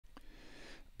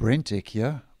BrenTech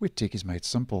here, where tech is made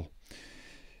simple.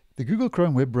 The Google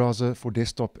Chrome web browser for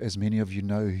desktop, as many of you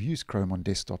know who use Chrome on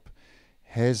desktop,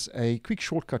 has a quick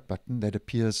shortcut button that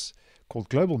appears called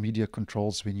Global Media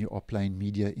Controls when you are playing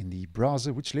media in the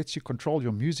browser, which lets you control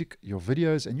your music, your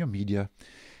videos, and your media,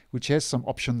 which has some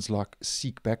options like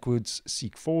seek backwards,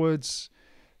 seek forwards,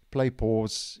 play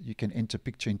pause. You can enter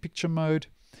picture-in-picture mode,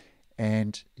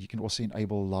 and you can also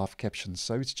enable live captions.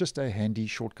 So it's just a handy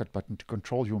shortcut button to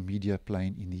control your media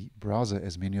playing in the browser,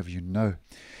 as many of you know.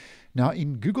 Now,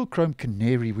 in Google Chrome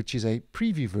Canary, which is a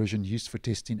preview version used for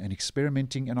testing and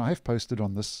experimenting, and I have posted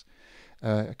on this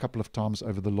a couple of times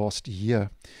over the last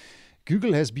year,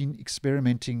 Google has been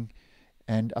experimenting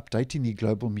and updating the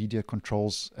global media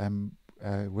controls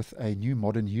with a new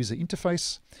modern user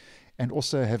interface, and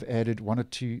also have added one or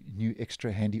two new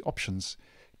extra handy options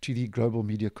to the global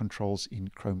media controls in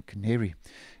Chrome Canary.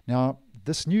 Now,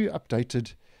 this new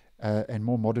updated and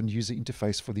more modern user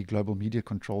interface for the global media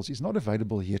controls is not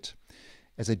available yet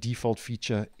as a default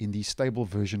feature in the stable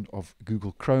version of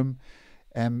Google Chrome,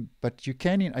 but you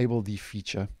can enable the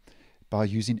feature by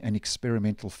using an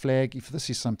experimental flag if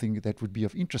this is something that would be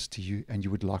of interest to you and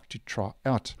you would like to try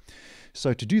out.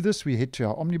 So to do this, we head to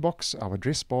our Omnibox, our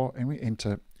address bar, and we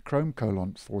enter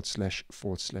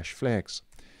chrome://flags,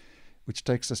 which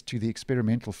takes us to the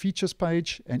experimental features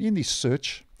page. And in the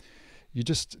search, you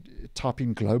just type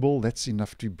in global. That's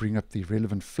enough to bring up the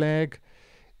relevant flag.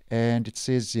 And it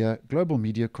says here, Global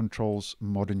Media Controls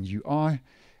Modern UI.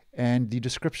 And the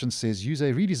description says, use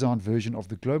a redesigned version of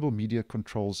the Global Media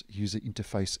Controls user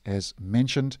interface as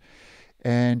mentioned.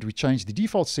 And we change the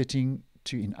default setting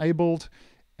to enabled.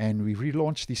 And we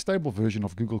relaunch the stable version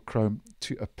of Google Chrome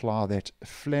to apply that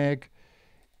flag.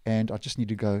 And I just need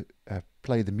to go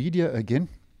play the media again.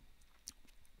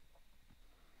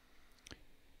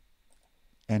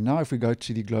 And now if we go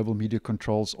to the global media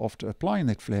controls after applying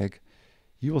that flag,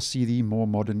 you will see the more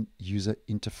modern user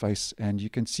interface. And you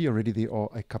can see already there are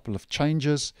a couple of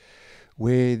changes,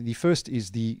 where the first is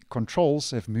the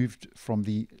controls have moved from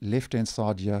the left-hand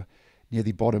side here near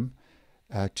the bottom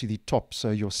to the top. So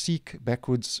your seek,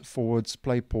 backwards, forwards,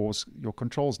 play, pause, your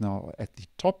controls now are at the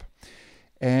top.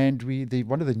 And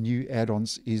one of the new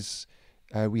add-ons is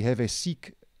we have a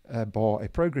seek bar, a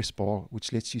progress bar,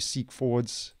 which lets you seek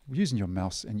forwards using your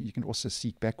mouse, and you can also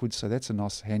seek backwards. So that's a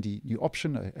nice, handy new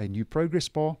option, a new progress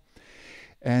bar.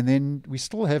 And then we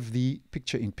still have the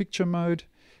picture-in-picture mode.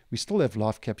 We still have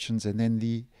live captions, and then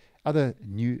the other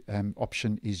new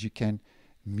option is you can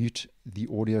mute the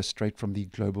audio straight from the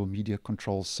global media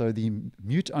controls. So the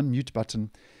mute unmute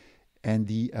button and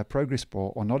the progress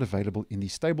bar are not available in the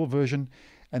stable version.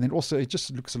 And then also it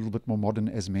just looks a little bit more modern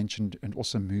as mentioned, and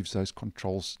also moves those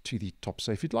controls to the top.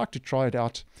 So if you'd like to try it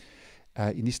out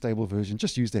in the stable version,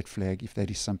 just use that flag if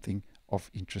that is something of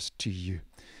interest to you.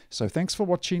 So thanks for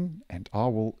watching, and I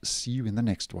will see you in the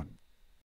next one.